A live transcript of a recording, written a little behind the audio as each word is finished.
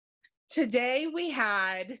Today we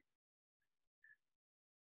had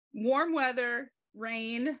warm weather,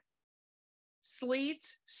 rain, sleet,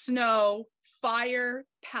 snow, fire,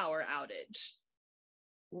 power outage.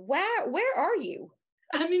 Wow, where are you?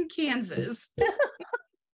 I'm in Kansas.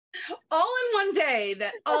 All in one day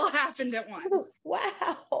that all happened at once.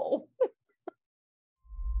 Wow.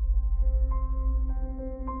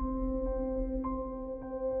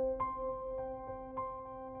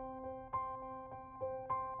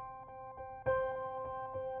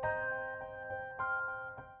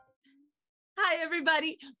 Hi,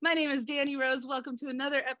 everybody. My name is Danny Rose. Welcome to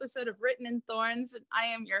another episode of Written in Thorns. I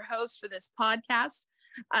am your host for this podcast.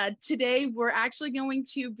 Today, we're actually going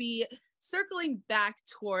to be circling back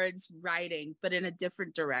towards writing, but in a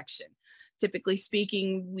different direction. Typically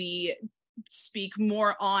speaking, we speak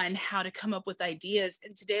more on how to come up with ideas.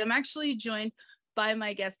 And today, I'm actually joined by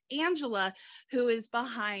my guest, Angela, who is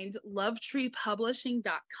behind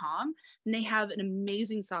LovetreePublishing.com. And they have an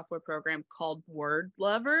amazing software program called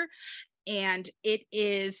WordLover. And it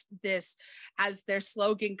is this, as their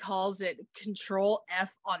slogan calls it, Control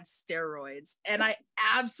F on steroids. And I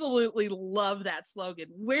absolutely love that slogan.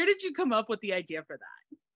 Where did you come up with the idea for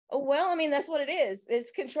that? Oh, well, I mean, that's what it is.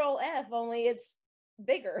 It's Control F, only it's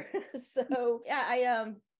bigger. So yeah,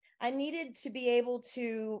 I needed to be able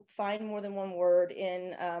to find more than one word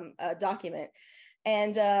in a document.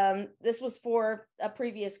 And this was for a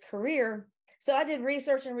previous career. So I did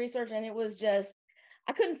research, and it was just,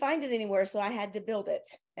 I couldn't find it anywhere, so I had to build it.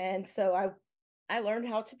 And so I learned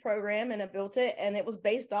how to program, and I built it, and it was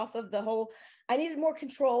based off of the whole, I needed more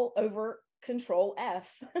control over Control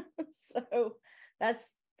F. So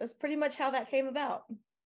that's pretty much how that came about.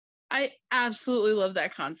 I absolutely love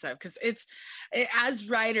that concept because as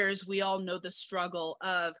writers, we all know the struggle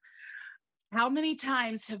of how many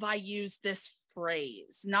times have I used this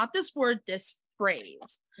phrase, not this word, this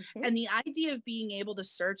phrase. Mm-hmm. And the idea of being able to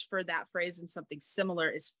search for that phrase in something similar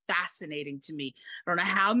is fascinating to me. I don't know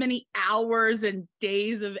how many hours and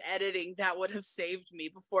days of editing that would have saved me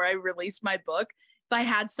before I released my book if I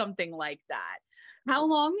had something like that. How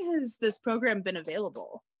long has this program been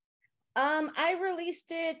available? I released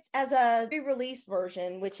it as a pre-release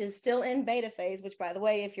version, which is still in beta phase, which, by the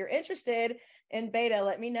way, if you're interested in beta,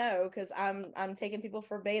 let me know, because I'm taking people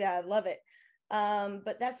for beta. I love it.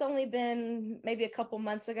 But that's only been maybe a couple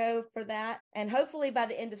months ago for that. And hopefully by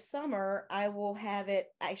the end of summer, I will have it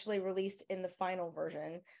actually released in the final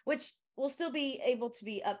version, which will still be able to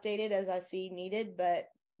be updated as I see needed. But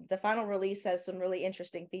the final release has some really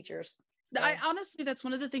interesting features. So. I honestly, that's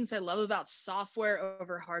one of the things I love about software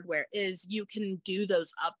over hardware is you can do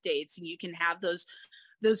those updates and you can have those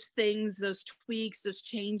things, those tweaks, those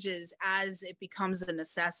changes as it becomes a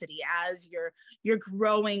necessity, as your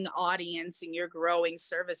growing audience and your growing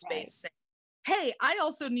service base say, hey, I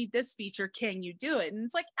also need this feature. Can you do it? And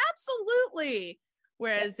it's like, absolutely.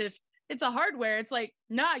 Whereas if it's a hardware, it's like,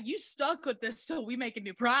 nah, you stuck with this till we make a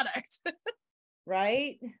new product.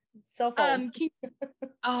 Right? Cell phones.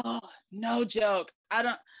 Oh, no joke.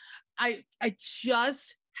 I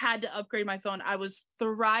just had to upgrade my phone. I was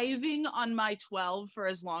thriving on my 12 for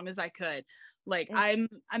as long as I could. Like I'm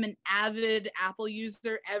an avid Apple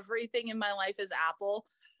user. Everything in my life is Apple.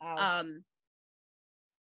 Wow.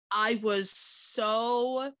 I was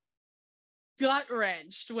so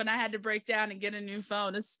gut-wrenched when I had to break down and get a new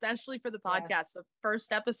phone, especially for the podcast. Yeah. The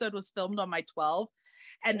first episode was filmed on my 12,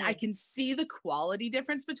 and I can see the quality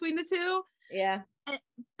difference between the two. Yeah.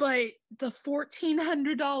 But the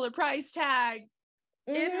 $1,400 price tag,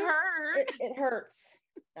 it hurt. It hurts.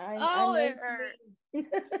 It hurt.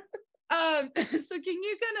 So can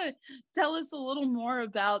you kind of tell us a little more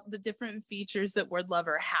about the different features that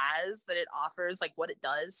WordLover has, that it offers, like what it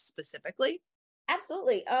does specifically?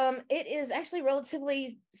 Absolutely. It is actually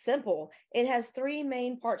relatively simple. It has three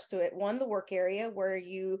main parts to it. One, the work area, where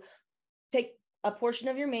you take a portion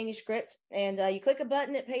of your manuscript and you click a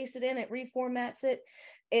button, it pastes it in, it reformats it.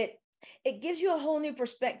 It gives you a whole new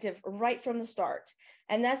perspective right from the start.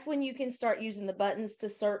 And that's when you can start using the buttons to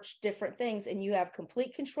search different things, and you have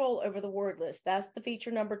complete control over the word list. That's the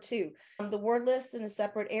feature number 2. The word list in a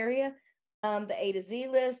separate area, the A to Z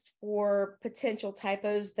list for potential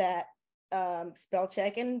typos that spell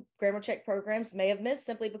check and grammar check programs may have missed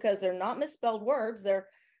simply because they're not misspelled words. They're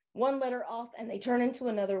one letter off and they turn into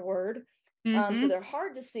another word. So they're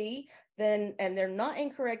hard to see then, and they're not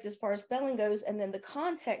incorrect as far as spelling goes. And then the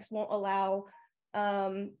context won't allow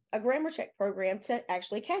a grammar check program to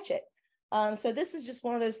actually catch it. So this is just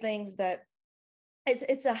one of those things that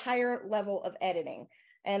it's a higher level of editing.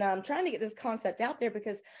 And I'm trying to get this concept out there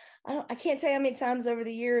because I can't tell you how many times over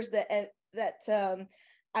the years that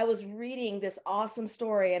I was reading this awesome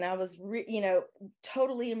story and I was,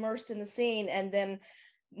 totally immersed in the scene. And then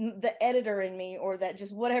the editor in me, or that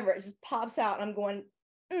just whatever, it just pops out and I'm going,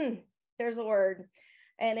 there's a word.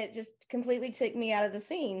 And it just completely took me out of the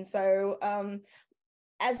scene. So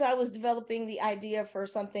as I was developing the idea for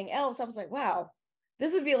something else, I was like, wow,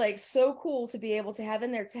 this would be like so cool to be able to have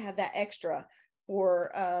in there, to have that extra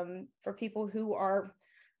for people who are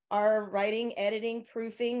writing, editing,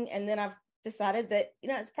 proofing. And then I've decided that,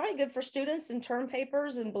 it's probably good for students and term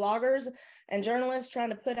papers and bloggers and journalists trying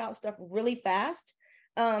to put out stuff really fast.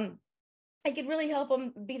 It could really help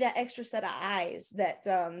them be that extra set of eyes that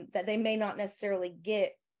they may not necessarily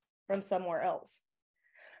get from somewhere else.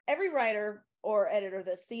 Every writer or editor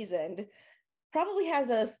that's seasoned probably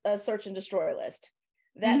has a search and destroy list.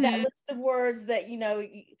 That list of words that, you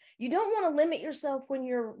don't want to limit yourself when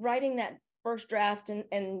you're writing that first draft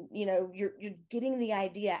and you're getting the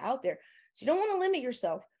idea out there. So you don't want to limit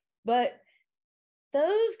yourself, but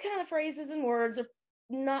those kind of phrases and words are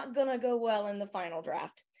not going to go well in the final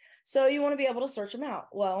draft. So you want to be able to search them out.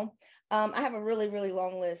 Well, I have a really, really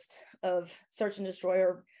long list of search and destroy,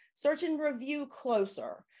 or search and review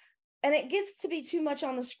closer. And it gets to be too much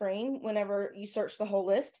on the screen whenever you search the whole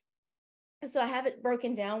list. So I have it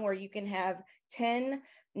broken down where you can have 10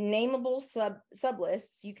 nameable sub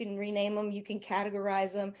lists. You can rename them, you can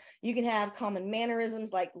categorize them, you can have common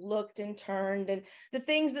mannerisms like looked and turned and the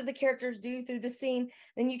things that the characters do through the scene.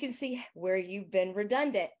 Then you can see where you've been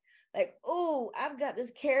redundant. Like, oh, I've got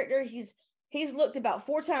this character, he's looked about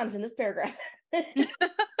 4 times in this paragraph.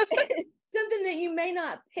 Something that you may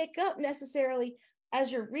not pick up necessarily as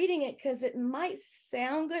you're reading it, because it might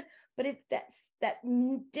sound good, but that's that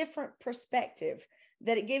different perspective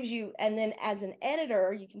that it gives you. And then as an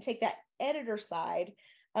editor, you can take that editor side,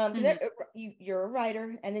 because you're a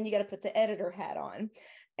writer, and then you got to put the editor hat on,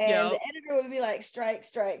 and the editor would be like, strike,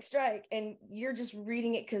 strike, strike, and you're just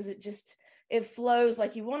reading it because it flows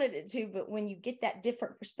like you wanted it to. But when you get that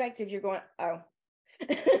different perspective, you're going, oh,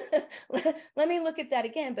 let me look at that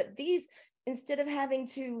again. But these, instead of having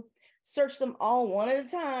to search them all one at a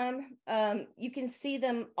time, you can see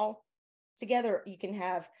them all together. You can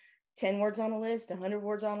have 10 words on a list, 100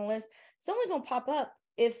 words on a list. It's only going to pop up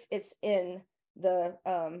if it's in the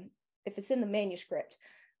manuscript.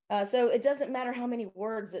 So it doesn't matter how many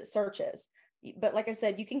words it searches. But like I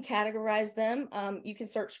said, you can categorize them. You can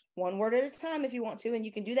search one word at a time if you want to, and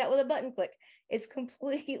you can do that with a button click. It's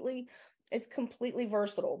completely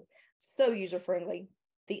versatile, so user friendly.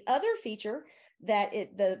 The other feature that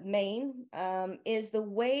the main is the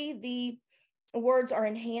way the words are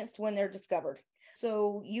enhanced when they're discovered.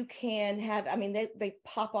 So you can have, they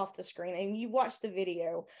pop off the screen, and you watch the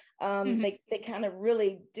video. They kind of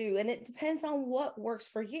really do. And it depends on what works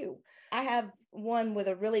for you. I have one with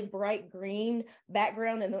a really bright green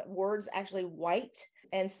background and the words actually white.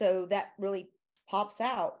 And so that really pops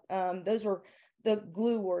out. Those were the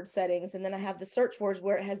glue word settings. And then I have the search words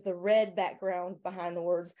where it has the red background behind the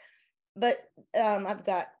words. But I've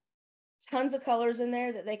got tons of colors in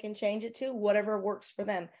there that they can change it to, whatever works for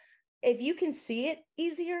them. If you can see it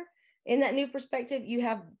easier in that new perspective, you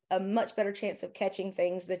have a much better chance of catching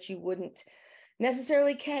things that you wouldn't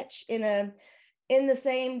necessarily catch in the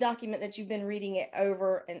same document that you've been reading it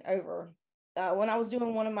over and over. When I was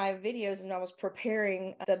doing one of my videos and I was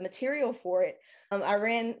preparing the material for it, I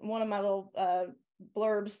ran one of my little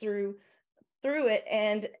blurbs through it,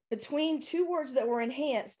 and between 2 words that were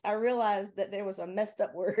enhanced, I realized that there was a messed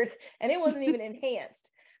up word, and it wasn't even enhanced,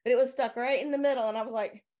 but it was stuck right in the middle. And I was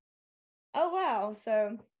like, oh, wow.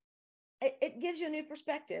 So it gives you a new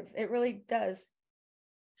perspective. It really does.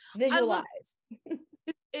 Visualize.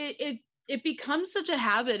 It becomes such a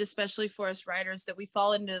habit, especially for us writers, that we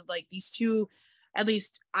fall into like these 2, at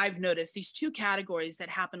least I've noticed, these 2 categories that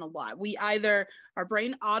happen a lot. We either, our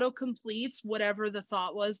brain auto completes whatever the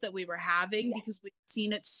thought was that we were having, because we've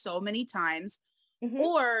seen it so many times,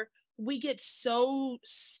 or we get so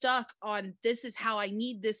stuck on, this is how I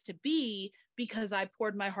need this to be because I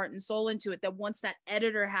poured my heart and soul into it, that once that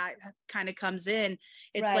editor hat kind of comes in,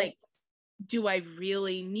 it's like, do I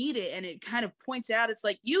really need it? And it kind of points out, it's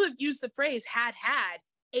like, you have used the phrase had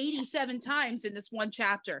 87 times in this one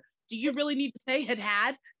chapter. Do you really need to say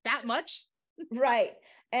had that much? Right.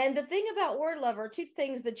 And the thing about Word Lover, 2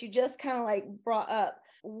 things that you just kind of like brought up.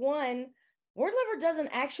 One, Word Lover doesn't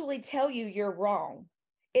actually tell you you're wrong.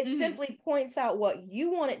 It simply points out what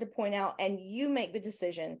you want it to point out, and you make the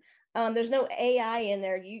decision. There's no AI in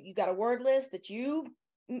there. You got a word list that you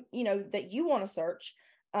want to search,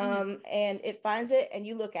 and it finds it, and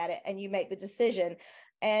you look at it and you make the decision.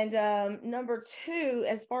 And number 2,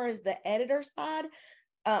 as far as the editor side,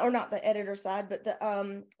 or not the editor side, but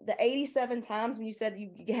the 87 times when you said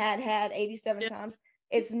you had 87 times,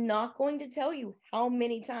 it's not going to tell you how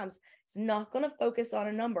many times. It's not going to focus on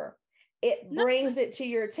a number. It brings it to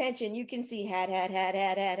your attention. You can see had,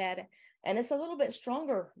 and it's a little bit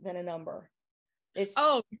stronger than a number.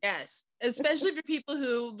 Oh yes, especially for people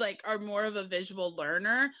who like are more of a visual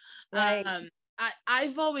learner. Right.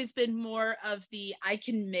 I've always been more of the I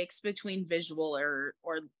can mix between visual or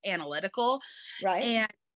analytical. Right.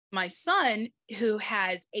 And my son, who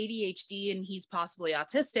has ADHD and he's possibly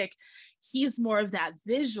autistic, he's more of that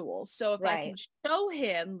visual. So if I can show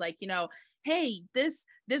him, like, you know, hey, this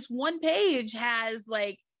one page has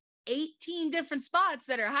like 18 different spots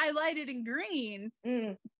that are highlighted in green.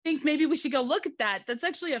 I think maybe we should go look at that. That's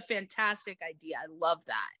actually a fantastic idea. I love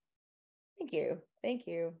that. Thank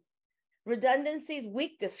you. Redundancies,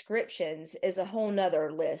 weak descriptions is a whole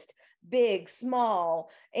nother list. Big,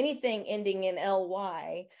 small, anything ending in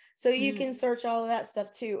ly. So you can search all of that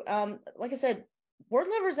stuff too. Like I said,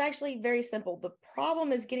 WordLover is actually very simple. The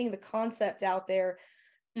problem is getting the concept out there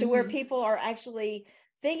to where people are actually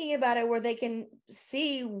thinking about it, where they can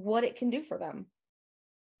see what it can do for them.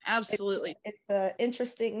 Absolutely. It's a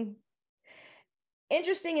interesting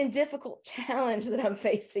and difficult challenge that I'm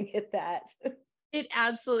facing at that. It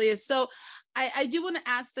absolutely is. So I do want to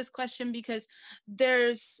ask this question because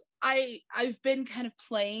I've been kind of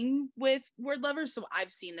playing with WordLover, so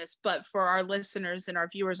I've seen this, but for our listeners and our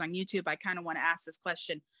viewers on YouTube, I kind of want to ask this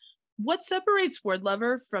question. What separates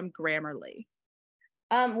WordLover from Grammarly?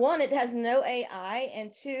 One, it has no AI,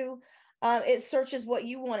 and two, it searches what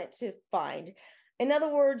you want it to find. In other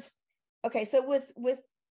words, okay, so with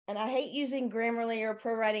and I hate using Grammarly or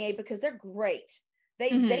ProWriting Aid because they're great.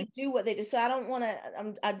 They do what they do. So I don't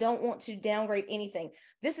want to downgrade anything.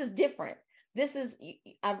 This is different.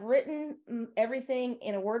 I've written everything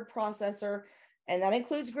in a word processor, and that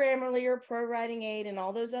includes Grammarly or ProWriting Aid and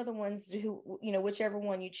all those other ones who, you know, whichever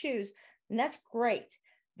one you choose. And that's great.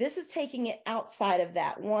 This is taking it outside of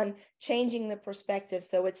that one, changing the perspective.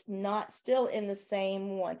 So it's not still in the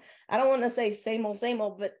same one. I don't want to say same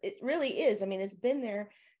old, but it really is. I mean, it's been there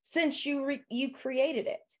since you created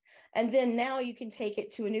it. And then now you can take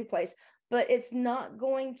it to a new place, but it's not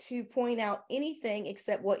going to point out anything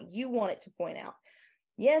except what you want it to point out.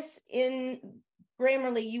 Yes, in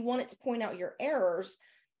Grammarly, you want it to point out your errors,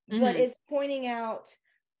 but it's pointing out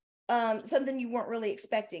something you weren't really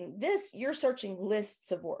expecting. This, you're searching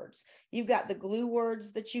lists of words. You've got the glue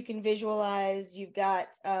words that you can visualize. You've got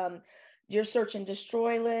your search and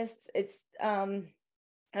destroy lists. It's I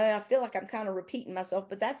feel like I'm kind of repeating myself,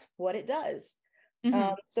 but that's what it does.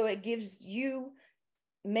 So it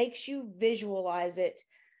makes you visualize it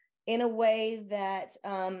in a way that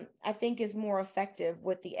I think is more effective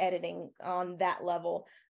with the editing on that level.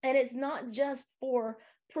 And it's not just for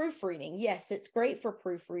proofreading. Yes, it's great for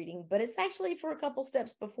proofreading, but it's actually for a couple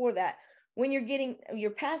steps before that. When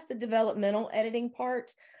you're past the developmental editing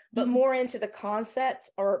part, but more into the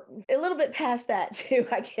concept, or a little bit past that too,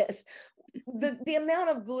 I guess. The amount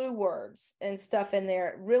of glue words and stuff in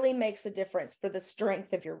there really makes a difference for the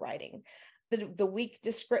strength of your writing. The weak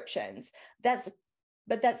descriptions, that's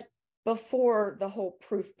before the whole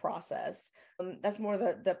proof process. That's more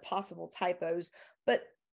the possible typos, but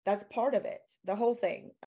that's part of it, the whole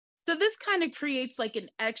thing. So this kind of creates like an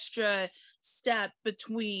extra step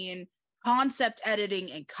between concept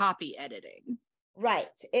editing and copy editing. Right.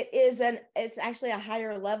 It's actually a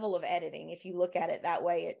higher level of editing if you look at it that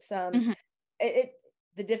way. It's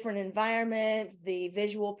the different environment, the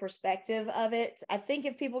visual perspective of it. I think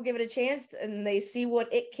if people give it a chance and they see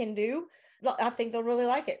what it can do, I think they'll really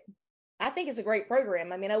like it. I think it's a great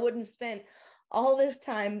program. I mean, I wouldn't spend all this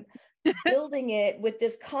time building it with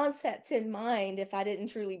this concept in mind if I didn't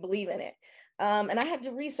truly believe in it. And I had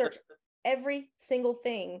to research every single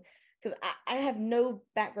thing because I have no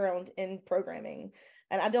background in programming.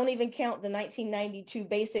 And I don't even count the 1992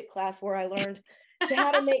 basic class where I learned to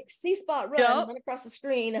how to make C-spot run across the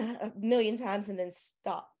screen a million times and then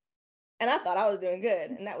stop. And I thought I was doing good,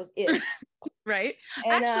 and that was it. Right.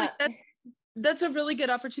 And, actually, that's a really good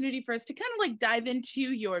opportunity for us to kind of like dive into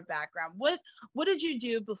your background. What did you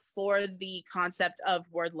do before the concept of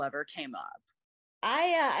WordLover came up?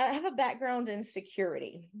 I have a background in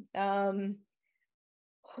security. Out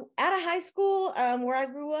of high school, where I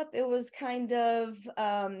grew up, it was kind of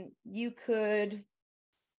you could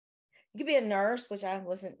be a nurse, which I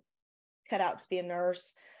wasn't cut out to be a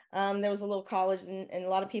nurse. There was a little college, and a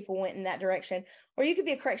lot of people went in that direction. Or you could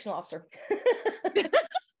be a correctional officer.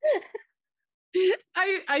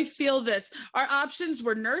 I feel this. Our options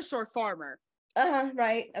were nurse or farmer.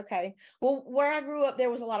 Right. Okay. Well, where I grew up, there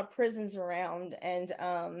was a lot of prisons around, and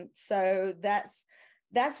so that's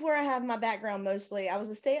where I have my background mostly. I was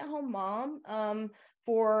a stay-at-home mom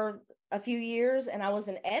for a few years, and I was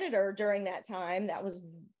an editor during that time. That was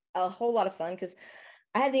a whole lot of fun because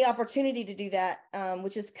I had the opportunity to do that,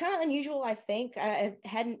 which is kind of unusual. I think I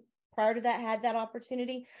hadn't prior to that had that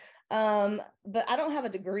opportunity, but I don't have a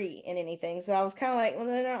degree in anything, so I was kind of like, well,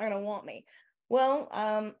 they're not going to want me. Well,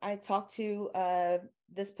 I talked to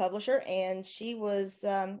this publisher, and she was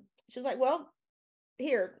like, "Well,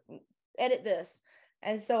 here, edit this."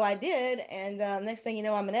 And so I did, and next thing you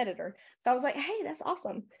know, I'm an editor. So I was like, "Hey, that's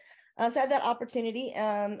awesome." So I had that opportunity,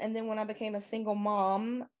 and then when I became a single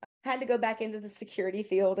mom, I had to go back into the security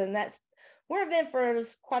field, and that's where I've been for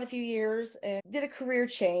quite a few years. And did a career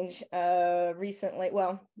change recently,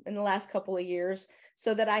 well, in the last couple of years,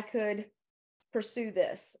 so that I could pursue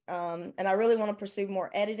this. And I really want to pursue more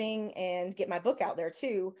editing and get my book out there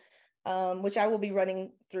too, which I will be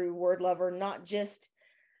running through WordLover, not just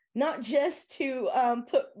to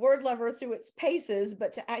put WordLover through its paces,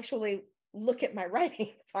 but to actually look at my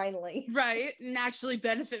writing finally. Right. And actually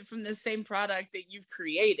benefit from the same product that you've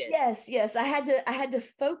created. Yes. I had to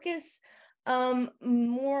focus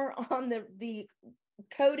more on the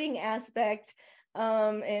coding aspect.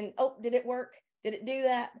 And oh, did it work? Did it do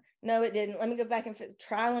that? No, it didn't. Let me go back and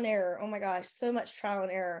trial and error. Oh my gosh, so much trial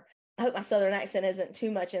and error. I hope my Southern accent isn't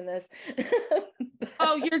too much in this.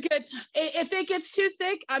 Oh, you're good. If it gets too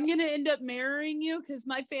thick, I'm going to end up marrying you because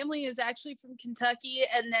my family is actually from Kentucky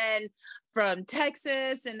and then from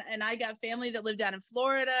Texas. And I got family that live down in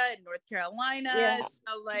Florida and North Carolina. Yeah.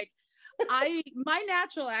 So like my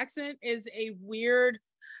natural accent is a weird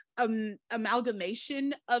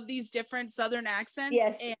amalgamation of these different Southern accents.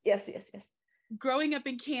 Yes. And Yes. growing up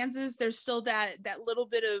in Kansas, there's still that little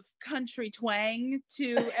bit of country twang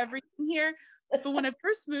to everything here. But when I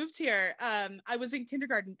first moved here, I was in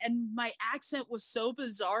kindergarten and my accent was so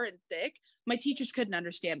bizarre and thick, my teachers couldn't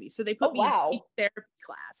understand me. So they Oh put me in speech wow. therapy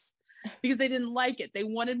class because they didn't like it. They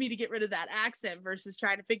wanted me to get rid of that accent versus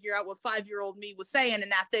trying to figure out what 5-year-old me was saying in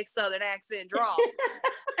that thick Southern accent drawl.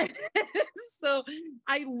 So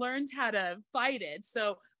I learned how to fight it.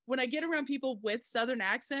 So when I get around people with Southern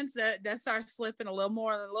accents, that starts slipping a little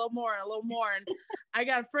more and a little more and a little more. And I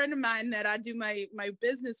got a friend of mine that I do my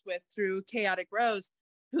business with through Chaotic Rose,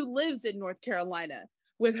 who lives in North Carolina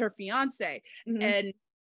with her fiance. Mhm. And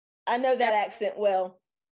I know that accent well.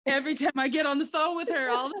 every time I get on the phone with her,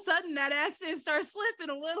 all of a sudden that accent starts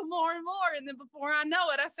slipping a little more and more. And then before I know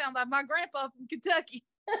it, I sound like my grandpa from Kentucky.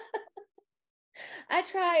 I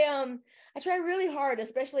try really hard,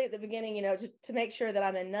 especially at the beginning, to make sure that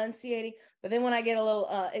I'm enunciating. But then when I get a little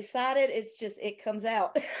excited, it comes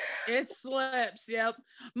out. It slips. Yep.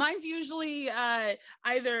 Mine's usually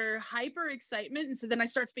either hyper excitement. And so then I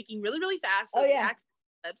start speaking really, really fast. Oh So the yeah. accent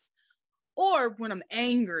slips. Or when I'm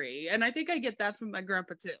angry. And I think I get that from my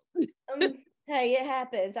grandpa too. Hey, it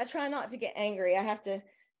happens. I try not to get angry. I have to,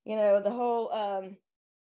 the whole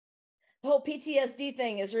PTSD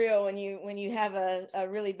thing is real when you have a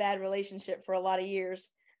really bad relationship for a lot of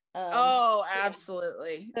years. Oh, Yeah.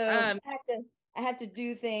 absolutely. So I have to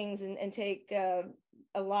do things and take a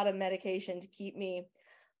lot of medication to keep me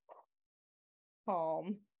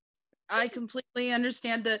calm. I completely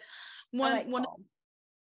understand the I one like one calm.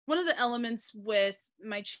 one of the elements with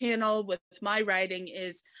my channel, with my writing,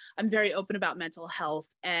 is I'm very open about mental health.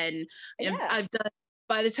 And Yeah. I've done,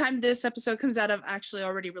 by the time this episode comes out, I've actually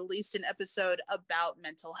already released an episode about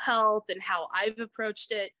mental health and how I've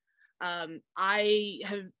approached it.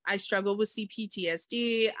 I struggle with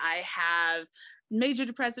CPTSD. I have major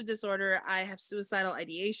depressive disorder. I have suicidal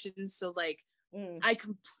ideation. So like, I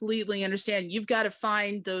completely understand. You've got to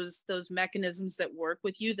find those mechanisms that work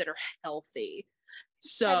with you that are healthy. Have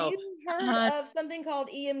So, you heard of something called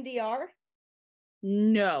EMDR?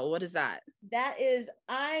 no, what is that? That is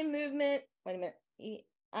eye movement. Wait a minute.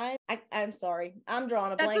 I'm sorry. I'm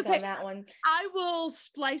drawing a That's blank okay. on that one. I will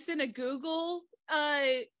splice in a Google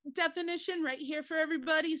definition right here for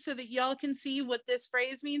everybody so that y'all can see what this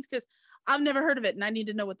phrase means, because I've never heard of it and I need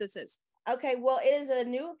to know what this is. Okay, well, it is a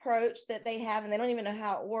new approach that they have, and they don't even know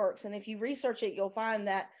how it works. And if you research it, you'll find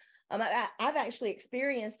that I've actually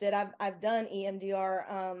experienced it. I've done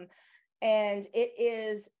EMDR, and it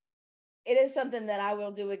is something that I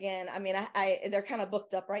will do again. I mean, they're kind of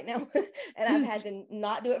booked up right now, and I've had to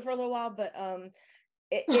not do it for a little while. But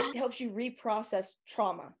it helps you reprocess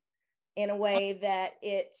trauma in a way that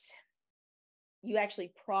you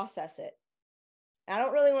actually process it. I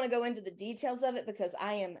don't really want to go into the details of it because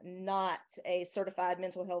I am not a certified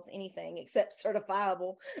mental health anything except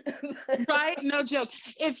certifiable. Right? No joke.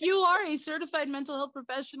 If you are a certified mental health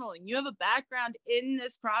professional and you have a background in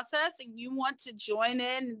this process and you want to join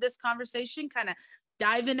in this conversation, kind of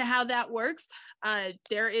dive into how that works,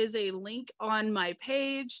 there is a link on my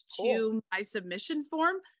page to my submission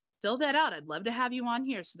form. Fill that out. I'd love to have you on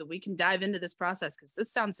here so that we can dive into this process because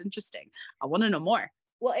this sounds interesting. I want to know more.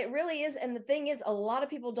 Well, it really is. And the thing is, a lot of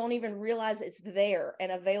people don't even realize it's there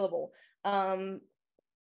and available. I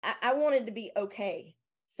wanted to be okay.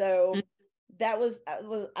 So that was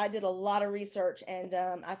I did a lot of research and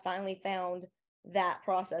I finally found that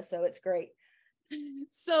process. So it's great.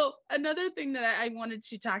 So another thing that I wanted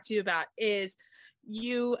to talk to you about is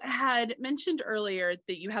you had mentioned earlier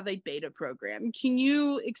that you have a beta program. Can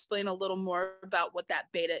you explain a little more about what that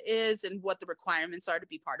beta is and what the requirements are to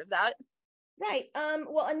be part of that? Right.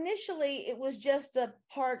 Well, initially it was just a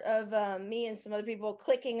part of me and some other people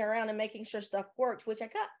clicking around and making sure stuff worked, which I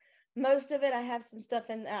got most of it. I have some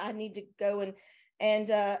stuff in I need to go and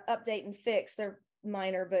update and fix. They're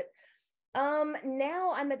minor, but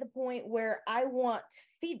now I'm at the point where I want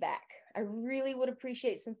feedback. I really would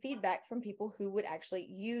appreciate some feedback from people who would actually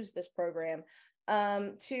use this program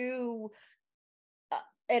to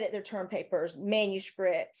edit their term papers,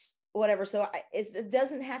 manuscripts, whatever. So it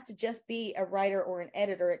doesn't have to just be a writer or an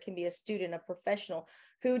editor. It can be a student, a professional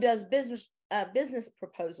who does business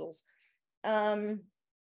proposals.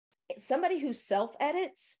 Somebody who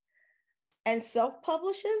self-edits and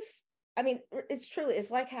self-publishes. I mean,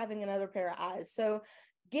 it's like having another pair of eyes. So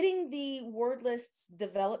getting the word lists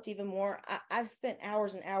developed even more. I've spent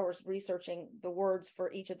hours and hours researching the words for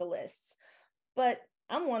each of the lists, but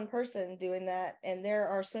I'm one person doing that. And there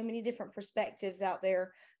are so many different perspectives out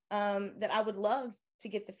there that I would love to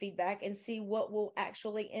get the feedback and see what will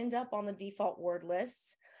actually end up on the default word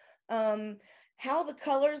lists. How the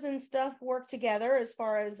colors and stuff work together as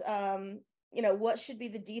far as, what should be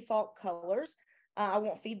the default colors. I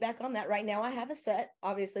want feedback on that. Right now I have a set.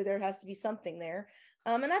 Obviously there has to be something there.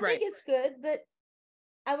 And I think it's good, but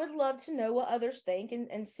I would love to know what others think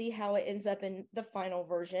and see how it ends up in the final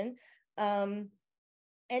version. And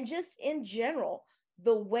just in general,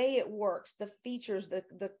 the way it works, the features,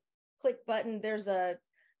 the click button, there's a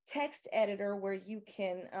text editor where you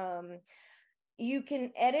can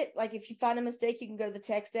edit. Like if you find a mistake, you can go to the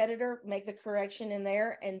text editor, make the correction in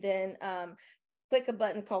there, and then click a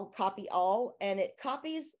button called copy all, and it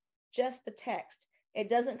copies just the text. It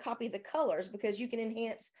doesn't copy the colors because you can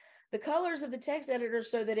enhance the colors of the text editor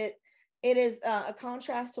so that it is a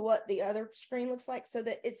contrast to what the other screen looks like so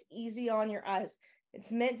that it's easy on your eyes.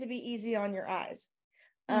 It's meant to be easy on your eyes.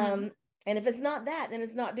 And if it's not that, then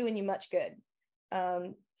it's not doing you much good.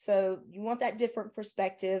 So you want that different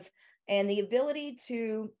perspective and the ability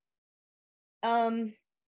to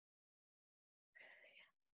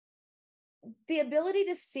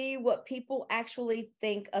see what people actually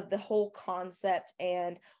think of the whole concept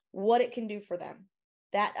and what it can do for them.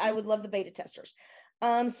 That I would love the beta testers.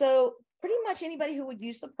 So pretty much anybody who would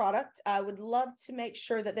use the product, I would love to make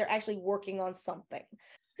sure that they're actually working on something.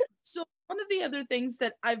 So one of the other things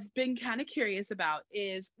that I've been kind of curious about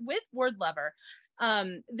is with WordLover,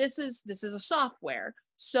 this is a software.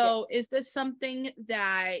 So is this something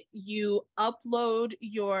that you upload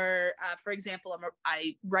your, for example,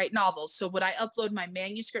 I write novels. So would I upload my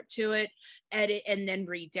manuscript to it, edit, and then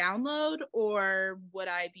re-download? Or would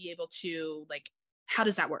I be able to, how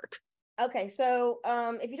does that work? Okay, so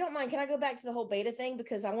if you don't mind, can I go back to the whole beta thing?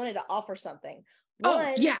 Because I wanted to offer something.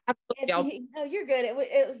 Yeah, absolutely. No, you're good.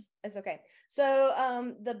 It's okay.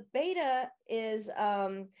 So the beta is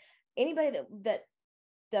anybody that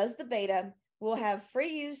does the beta will have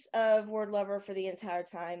free use of WordLover for the entire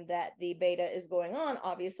time that the beta is going on,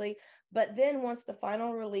 obviously. But then once the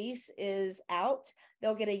final release is out,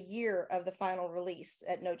 they'll get a year of the final release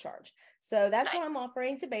at no charge. So that's what I'm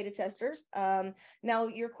offering to beta testers. Now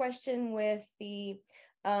your question with the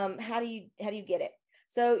how do you get it?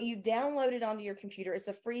 So you download it onto your computer. It's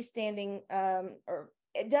a freestanding or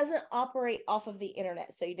it doesn't operate off of the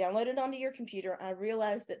internet. So you download it onto your computer. I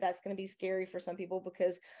realize that that's going to be scary for some people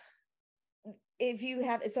because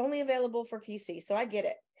it's only available for PC. So I get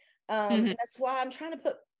it. And that's why I'm trying to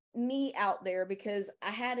put me out there because I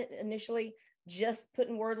had it initially just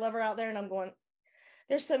putting WordLover out there and I'm going,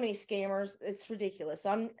 there's so many scammers. It's ridiculous. So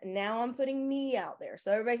I'm putting me out there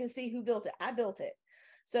so everybody can see who built it. I built it.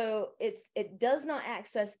 So it does not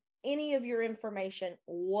access any of your information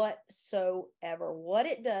whatsoever. What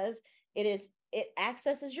it does, it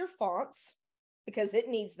accesses your fonts because it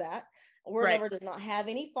needs that. WordLover does not have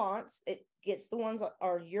any fonts. It gets the ones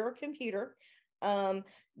on your computer.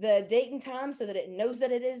 the date and time so that it knows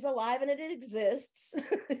that it is alive and it exists,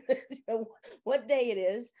 what day it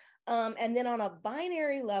is. And then on a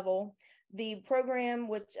binary level, the program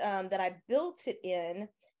which that I built it in,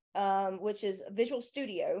 which is Visual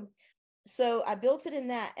Studio. So I built it in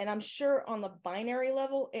that, and I'm sure on the binary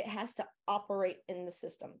level, it has to operate in the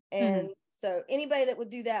system. And so anybody that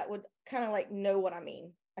would do that would kind of like know what I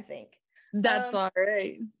mean, I think. That's all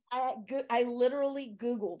right. I literally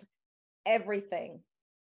Googled everything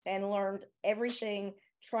and learned everything,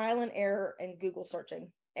 trial and error and Google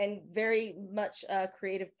searching, and very much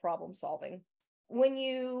creative problem solving. When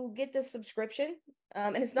you get this subscription,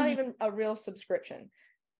 and it's not even a real subscription.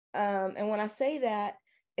 And when I say that,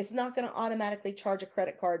 it's not going to automatically charge a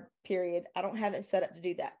credit card, period. I don't have it set up to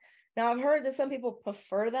do that. Now, I've heard that some people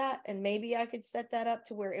prefer that, and maybe I could set that up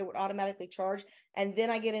to where it would automatically charge, and then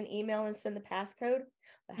I get an email and send the passcode.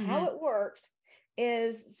 But how it works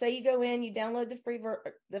is, say you go in, you download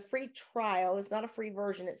the free trial. It's not a free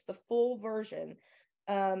version, it's the full version.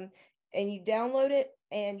 And you download it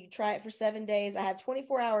and you try it for 7 days. I have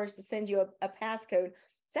 24 hours to send you a passcode.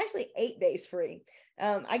 It's actually 8 days free.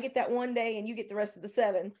 I get that 1 day and you get the rest of the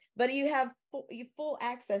 7, but you have full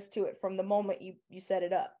access to it from the moment you set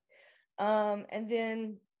it up. And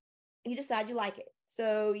then you decide you like it.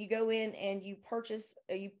 So you go in and you purchase,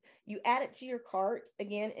 you add it to your cart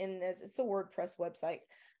again, and it's a WordPress website.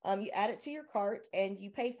 You add it to your cart and you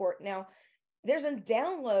pay for it. Now, there's a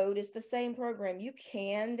download. It's the same program. You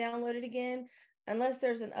can download it again. Unless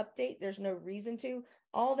there's an update, there's no reason to.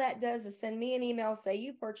 All that does is send me an email, say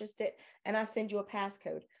you purchased it, and I send you a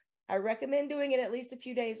passcode. I recommend doing it at least a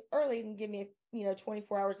few days early and give me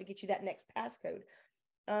 24 hours to get you that next passcode.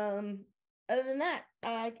 Other than that,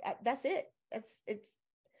 that's it.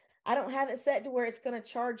 I don't have it set to where it's going to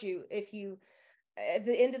charge you if you, at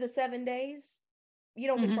the end of the 7 days, you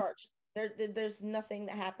don't get charged. There's nothing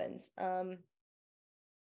that happens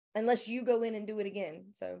unless you go in and do it again.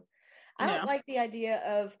 So I don't like the idea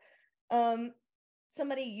of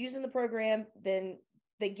somebody using the program, then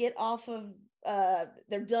they get off of,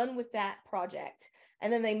 they're done with that project,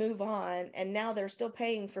 and then they move on, and now they're still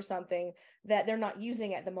paying for something that they're not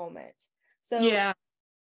using at the moment. So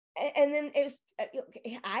and then it's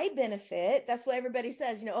I benefit. That's what everybody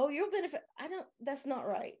says, oh, you'll benefit. That's not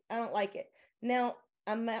right. I don't like it. Now,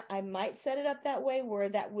 I might set it up that way where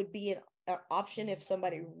that would be an option if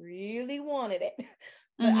somebody really wanted it.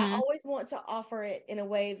 But I always want to offer it in a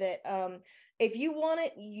way that if you want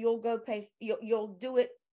it, you'll go pay, you'll do it,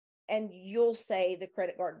 and you'll say the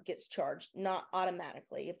credit card gets charged, not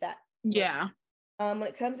automatically. If that when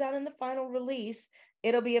it comes out in the final release,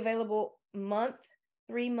 it'll be available month,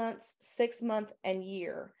 3 months, 6 month, and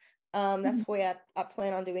year. That's the way I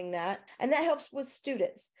plan on doing that. And that helps with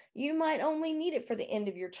students. You might only need it for the end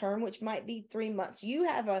of your term, which might be 3 months. You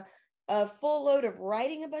have a full load of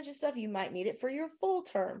writing a bunch of stuff. You might need it for your full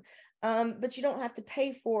term. But you don't have to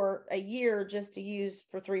pay for a year just to use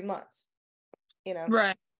for 3 months,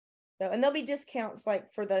 Right. So, and there'll be discounts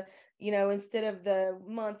like for the, instead of the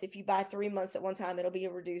month, if you buy 3 months at one time, it'll be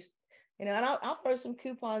a reduced, and I'll throw some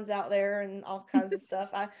coupons out there and all kinds of stuff.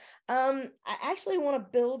 I actually want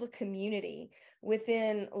to build a community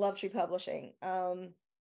within Lovetree Publishing. And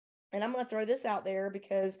I'm going to throw this out there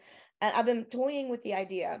because I've been toying with the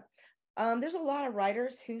idea. There's a lot of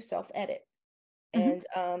writers who self-edit, and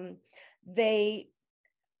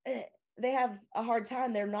they have a hard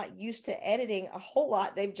time. They're not used to editing a whole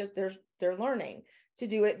lot. They're learning to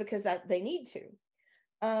do it because that they need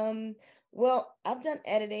to. Well, I've done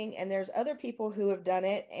editing, and there's other people who have done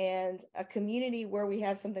it, and a community where we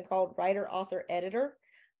have something called writer, author, editor.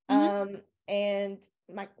 And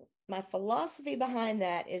my philosophy behind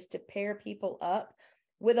that is to pair people up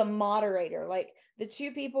with a moderator. Like the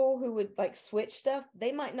two people who would like switch stuff,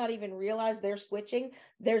 they might not even realize they're switching.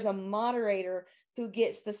 There's a moderator who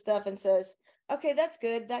gets the stuff and says, okay, that's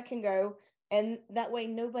good, that can go. And that way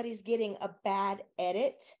nobody's getting a bad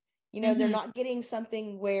edit. They're not getting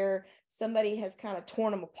something where somebody has kind of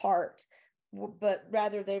torn them apart, but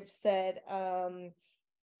rather they've said,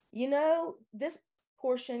 this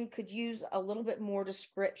portion could use a little bit more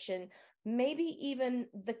description, maybe even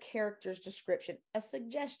the character's description, a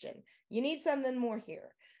suggestion. You need something more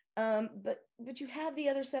here. But you have the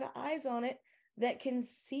other set of eyes on it that can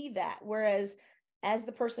see that. Whereas as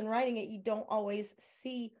the person writing it, you don't always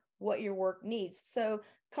see what your work needs. So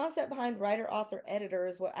concept behind writer, author, editor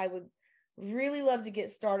is what I would really love to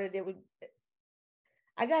get started.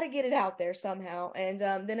 I got to get it out there somehow. And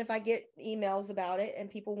then if I get emails about it and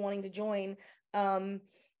people wanting to join,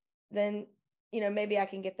 then maybe I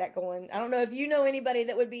can get that going. I don't know if you know anybody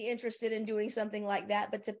that would be interested in doing something like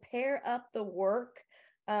that, but to pair up the work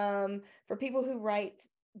for people who write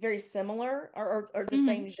very similar or the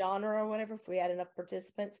same genre or whatever, if we had enough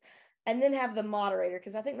participants, and then have the moderator,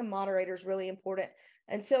 because I think the moderator is really important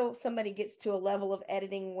until somebody gets to a level of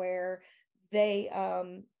editing where they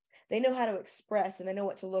know how to express and they know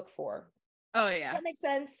what to look for. Oh Does yeah. that make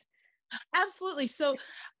sense? Absolutely. So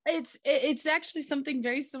it's actually something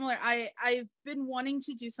very similar. I've been wanting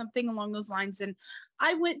to do something along those lines, and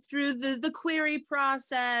I went through the query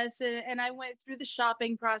process, and I went through the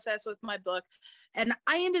shopping process with my book, and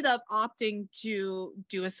I ended up opting to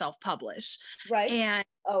do a self-publish. Right. And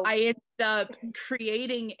Oh, I ended up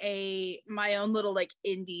creating my own little like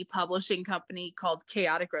indie publishing company called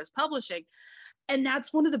Chaotic Rose Publishing. And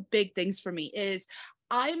that's one of the big things for me is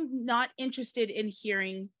I'm not interested in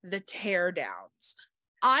hearing the tear downs.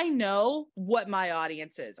 I know what my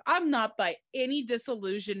audience is. I'm not by any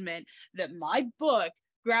disillusionment that my book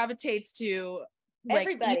gravitates to like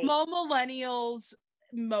everybody. emo millennials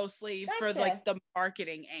mostly for like the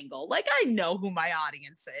marketing angle. Like I know who my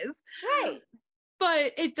audience is. Right.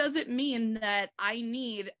 But it doesn't mean that I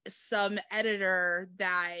need some editor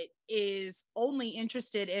that is only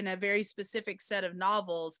interested in a very specific set of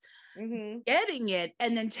novels, getting it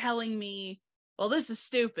and then telling me, well, this is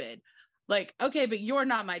stupid. Like, okay, but you're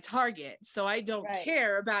not my target. So I don't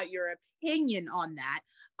care about your opinion on that.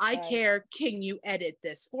 I care, can you edit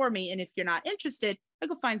this for me? And if you're not interested, I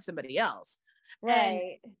go find somebody else.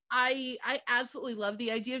 Right. And I absolutely love the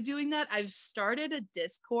idea of doing that. I've started a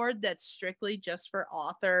Discord that's strictly just for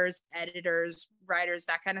authors, editors, writers,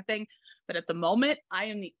 that kind of thing. But at the moment, I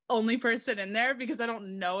am the only person in there because I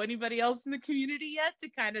don't know anybody else in the community yet to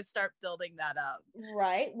kind of start building that up.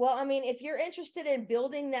 Right. Well, I mean, if you're interested in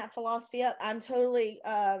building that philosophy up, I'm totally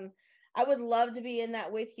I would love to be in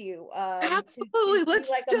that with you. Absolutely. Let's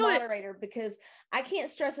be like do a moderator, because I can't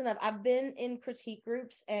stress enough. I've been in critique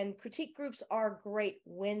groups, and critique groups are great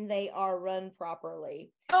when they are run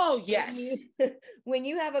properly. Oh, yes. When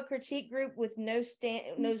you have a critique group with no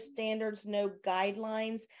standards, no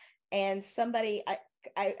guidelines, and somebody,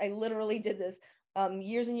 I literally did this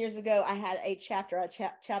years and years ago. I had a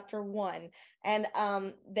chapter 1, and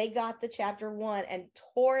they got the chapter 1 and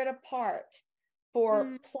tore it apart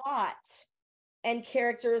for plot and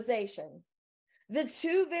characterization, the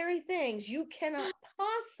two very things you cannot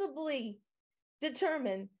possibly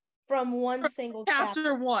determine from one single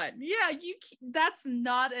chapter 1. Yeah, that's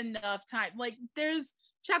not enough time. Like there's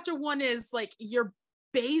chapter 1 is like your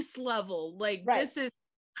base level. Like this is,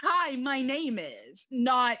 hi, my name is,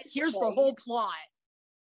 not here's the whole plot.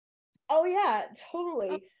 Oh yeah,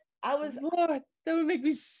 totally. Lord, that would make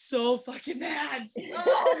me so fucking mad.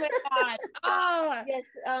 Oh my god. Yes,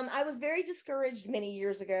 I was very discouraged many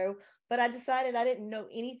years ago, but I decided I didn't know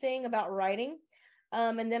anything about writing.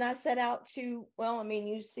 And then I set out to, well, I mean,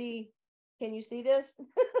 can you see this?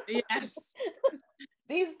 Yes.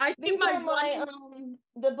 These are my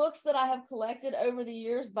the books that I have collected over the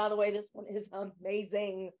years. By the way, this one is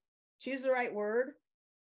amazing. Choose the right word.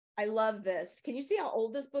 I love this. Can you see how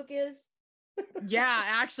old this book is? Yeah,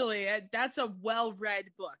 actually, that's a well-read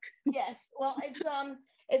book. Yes. Well,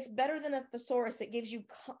 it's better than a thesaurus. It gives you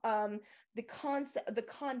the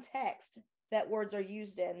context that words are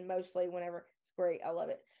used in mostly whenever. It's great. I love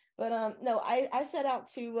it. But no, I set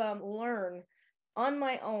out to learn on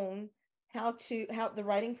my own how the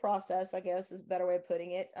writing process, I guess is a better way of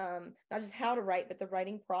putting it. Not just how to write, but the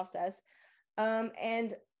writing process.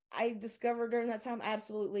 And I discovered during that time, I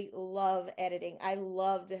absolutely love editing. I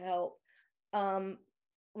love to help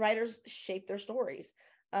writers shape their stories.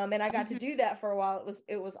 And I got to do that for a while.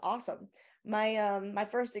 It was awesome. My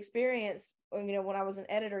first experience, when I was an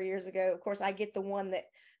editor years ago, of course, I get the one that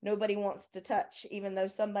nobody wants to touch, even though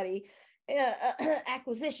somebody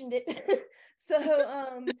acquisitioned it.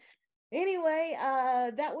 So anyway,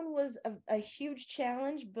 that one was a huge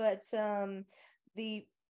challenge, but the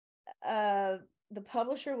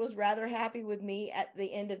publisher was rather happy with me at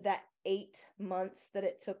the end of that 8 months that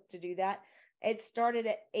it took to do that. It started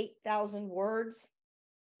at 8,000 words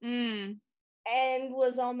and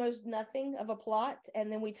was almost nothing of a plot.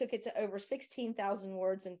 And then we took it to over 16,000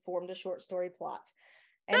 words and formed a short story plot.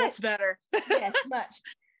 And that's better. Yes, much.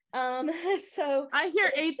 So I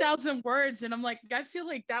hear 8,000 words and I'm like, I feel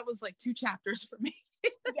like that was like 2 chapters for me.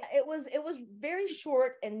 Yeah, it was very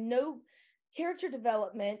short and no character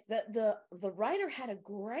development. The writer had a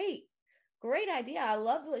great idea. I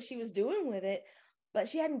loved what she was doing with it, but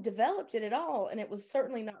she hadn't developed it at all, and it was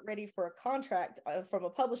certainly not ready for a contract from a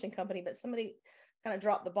publishing company. But somebody kind of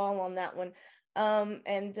dropped the ball on that one.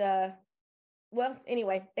 Well,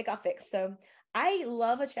 anyway, it got fixed. So I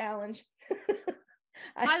love a challenge.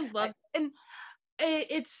 I love and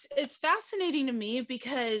it's fascinating to me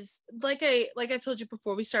because like I told you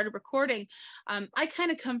before we started recording, I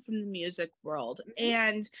kind of come from the music world,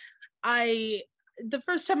 and I the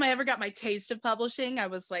first time I ever got my taste of publishing, I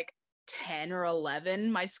was like 10 or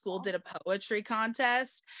 11. My school did a poetry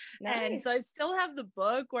contest. Nice. And so I still have the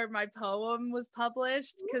book where my poem was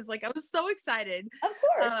published because like I was so excited. Of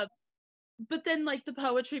course. But then like the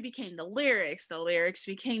poetry became the lyrics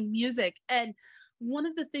became music. And one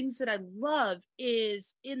of the things that I love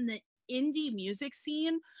is in the indie music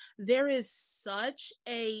scene, there is such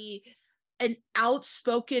an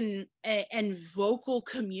outspoken and vocal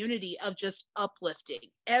community of just uplifting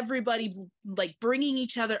everybody, like bringing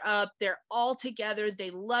each other up. They're all together, they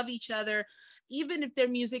love each other, even if their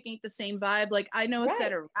music ain't the same vibe. Like I know a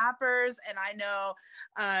set of rappers, and I know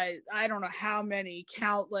I don't know how many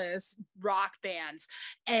countless rock bands,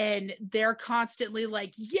 and they're constantly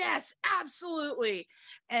like, yes, absolutely.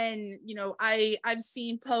 And you know, I've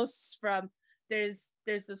seen posts from there's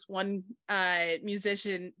this one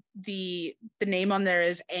musician, the name on there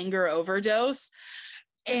is Anger Overdose,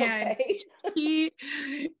 and he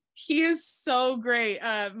is so great.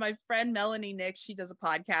 My friend Melanie Nix, she does a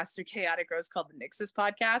podcast through Chaotic Rose called the Nix's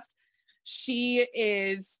Podcast. She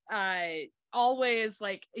is always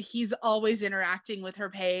like, he's always interacting with her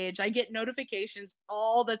page. I get notifications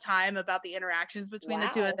all the time about the interactions between the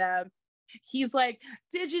two of them. He's like,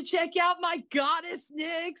 did you check out my goddess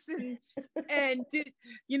Nix? And did,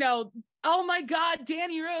 you know, oh my God,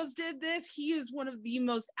 Danny Rose did this. He is one of the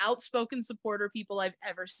most outspoken supporter people I've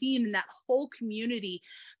ever seen. And that whole community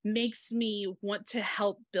makes me want to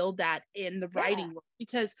help build that in the writing world,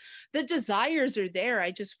 because the desires are there.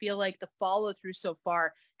 I just feel like the follow through so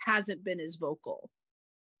far hasn't been as vocal.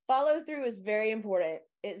 Follow through is very important.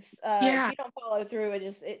 It's if you don't follow through,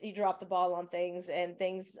 you drop the ball on things, and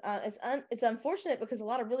things it's unfortunate because a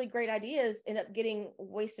lot of really great ideas end up getting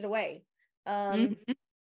wasted away. When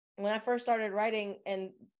I first started writing,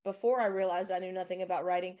 and before I realized I knew nothing about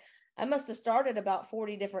writing, I must have started about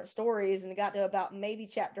 40 different stories and got to about maybe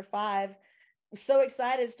chapter 5. So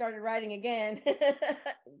excited, started writing again,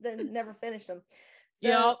 then never finished them.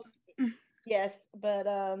 So, yes, but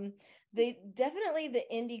definitely the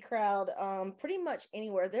indie crowd, pretty much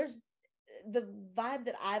anywhere. There's the vibe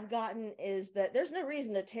that I've gotten is that there's no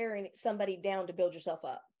reason to tear somebody down to build yourself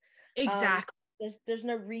up. Exactly. There's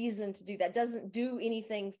no reason to do that. It doesn't do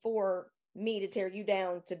anything for me to tear you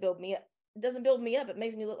down to build me up. It doesn't build me up. It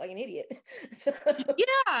makes me look like an idiot.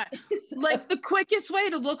 Like the quickest way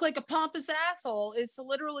to look like a pompous asshole is to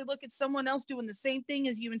literally look at someone else doing the same thing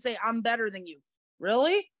as you and say, I'm better than you.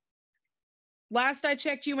 Really? Last I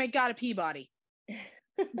checked, you ain't got a Peabody. Well,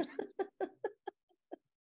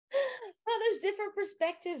 there's different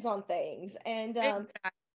perspectives on things, and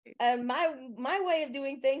my way of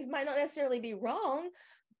doing things might not necessarily be wrong.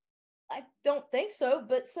 I don't think so,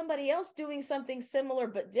 but somebody else doing something similar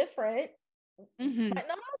but different might not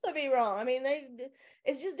also be wrong. I mean,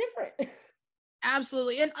 it's just different.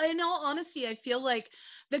 Absolutely. And in all honesty, I feel like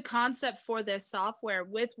the concept for this software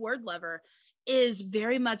with WordLover is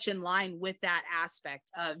very much in line with that aspect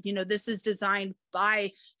of, you know, this is designed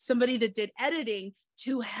by somebody that did editing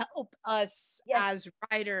to help us as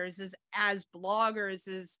writers, as bloggers,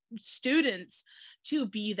 as students to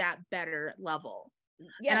be that better level.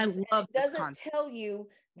 Yes, and I love it doesn't tell you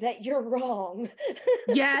that you're wrong.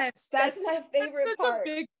 Yes, that's my favorite part.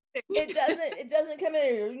 It doesn't come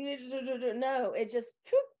in. No, it just,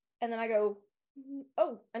 and then I go,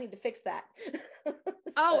 oh, I need to fix that.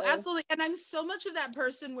 Oh, absolutely. And I'm so much of that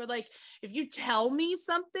person where, like, if you tell me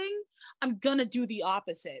something, I'm gonna do the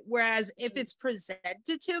opposite. Whereas if it's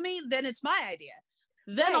presented to me, then it's my idea.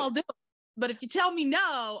 Then I'll do it. But if you tell me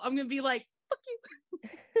no, I'm gonna be like, fuck you.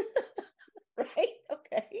 Right?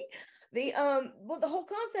 Okay. Well, the whole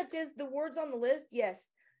concept is the words on the list. Yes,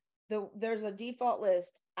 there's a default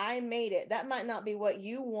list. I made it. That might not be what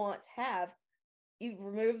you want to have. You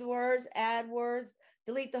remove the words, add words,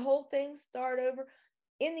 delete the whole thing, start over.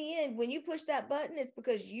 In the end, when you push that button, it's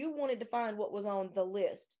because you wanted to find what was on the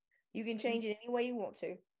list. You can change it any way you want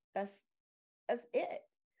to. That's it.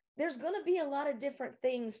 There's going to be a lot of different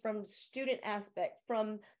things from student aspect,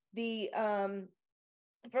 from the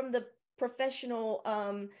professional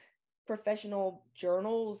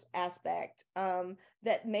journals aspect,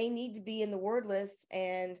 that may need to be in the word lists.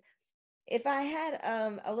 And if I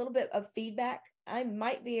had a little bit of feedback, I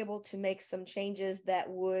might be able to make some changes that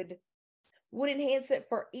would enhance it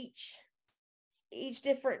for each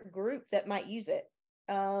different group that might use it.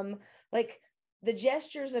 Like the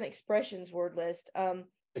gestures and expressions word list. I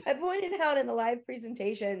pointed out in the live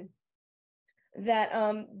presentation that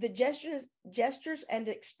the gestures and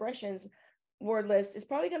expressions word list is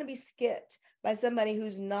probably going to be skipped by somebody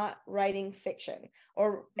who's not writing fiction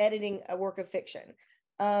or editing a work of fiction.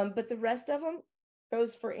 But the rest of them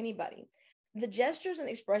goes for anybody. The gestures and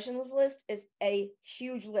expressions list is a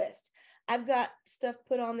huge list. I've got stuff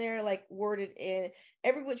put on there like worded in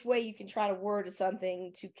every which way you can try to word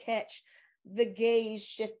something to catch the gaze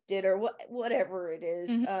shifted or whatever it is.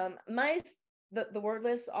 The word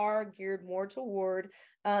lists are geared more toward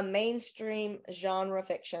mainstream genre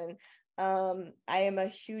fiction. I am a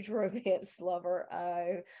huge romance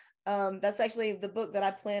lover. That's actually the book that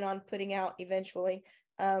I plan on putting out eventually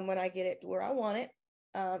when I get it to where I want it.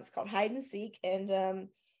 It's called Hide and Seek, and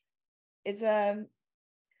it's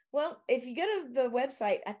well, if you go to the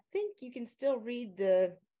website, I think you can still read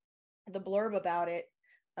the blurb about it.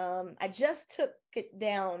 I just took it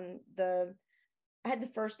down. I had the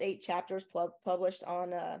first 8 chapters published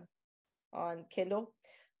on Kindle,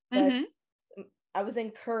 but I was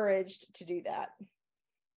encouraged to do that.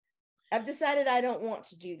 I've decided I don't want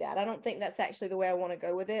to do that. I don't think that's actually the way I want to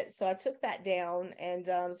go with it. So I took that down,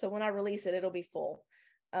 and so when I release it, it'll be full.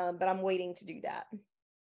 But I'm waiting to do that.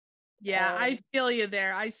 Yeah, I feel you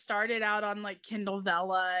there. I started out on like Kindle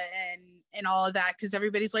Vella and all of that because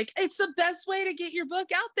everybody's like, it's the best way to get your book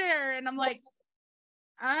out there. And I'm like,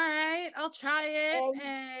 all right, I'll try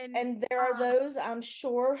it. And there are those, I'm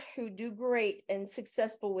sure, who do great and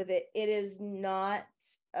successful with it. It is not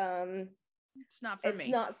it's not for me. It's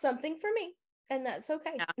not something for me, and that's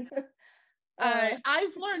okay. Yeah.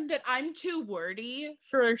 I've learned that I'm too wordy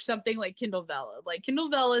for something like Kindle Vella. Like Kindle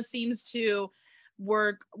Vella seems to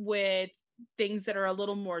work with things that are a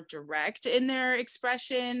little more direct in their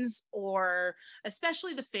expressions, or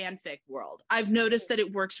especially the fanfic world. I've noticed that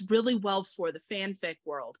it works really well for the fanfic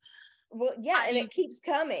world. Well, yeah, and it keeps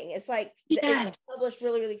coming. It's like it's published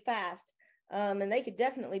really, really fast. And they could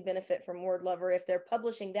definitely benefit from Word Lover if they're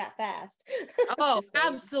publishing that fast. Oh,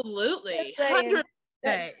 absolutely. 100%.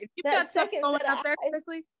 If you've got something going up there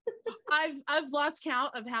quickly, I've lost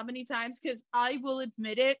count of how many times, because I will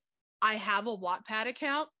admit it, I have a Wattpad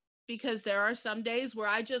account because there are some days where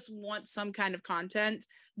I just want some kind of content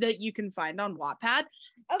that you can find on Wattpad. Okay.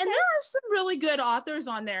 And there are some really good authors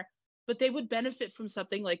on there, but they would benefit from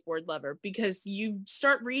something like Word Lover, because you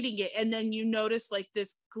start reading it and then you notice like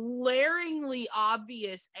this glaringly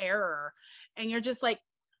obvious error. And you're just like,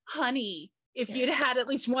 honey, if you'd had at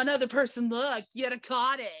least one other person look, you'd have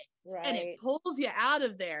caught it. Right. And it pulls you out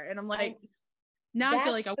of there. And I'm like, now I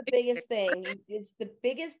feel like the biggest thing. It's the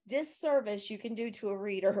biggest disservice you can do to a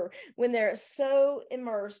reader when they're so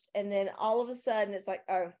immersed, and then all of a sudden it's like,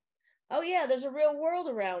 oh yeah, there's a real world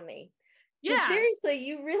around me. Yeah, seriously,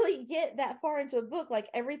 you really get that far into a book, like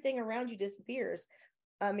everything around you disappears.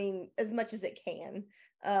 I mean, as much as it can.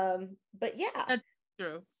 But yeah, that's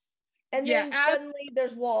true. And then suddenly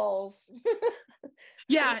there's walls.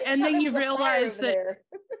 Yeah, and then you realize that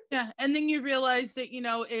and then you realize that, you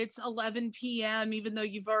know, it's 11 p.m. even though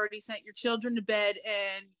you've already sent your children to bed,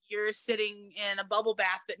 and you're sitting in a bubble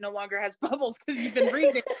bath that no longer has bubbles because you've been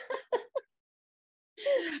reading.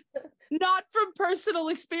 Not from personal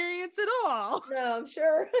experience at all. No, I'm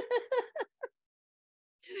sure.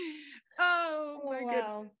 Oh my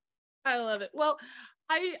goodness. I love it. Well,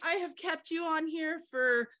 I have kept you on here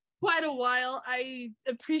for quite a while. I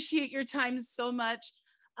appreciate your time so much.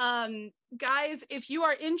 Guys, if you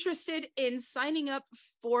are interested in signing up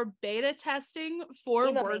for beta testing for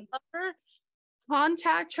Word Lover,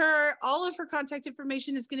 contact her. All of her contact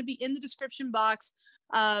information is going to be in the description box.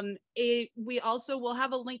 We also will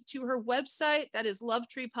have a link to her website. That is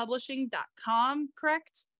lovetreepublishing.com,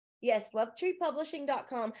 correct? Yes,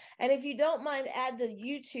 lovetreepublishing.com. And if you don't mind, add the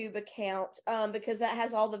YouTube account, because that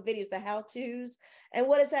has all the videos, the how-tos, and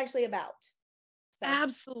what it's actually about. So.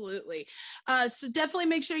 Absolutely. So definitely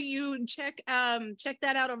make sure you check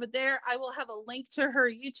that out over there. I will have a link to her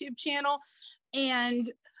YouTube channel. And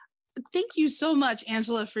thank you so much,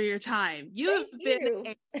 Angela, for your time. You've been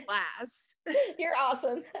a blast. You're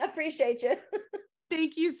awesome. I appreciate you.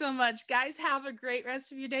 Thank you so much. Guys, have a great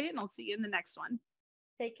rest of your day, and I'll see you in the next one.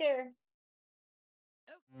 Take care.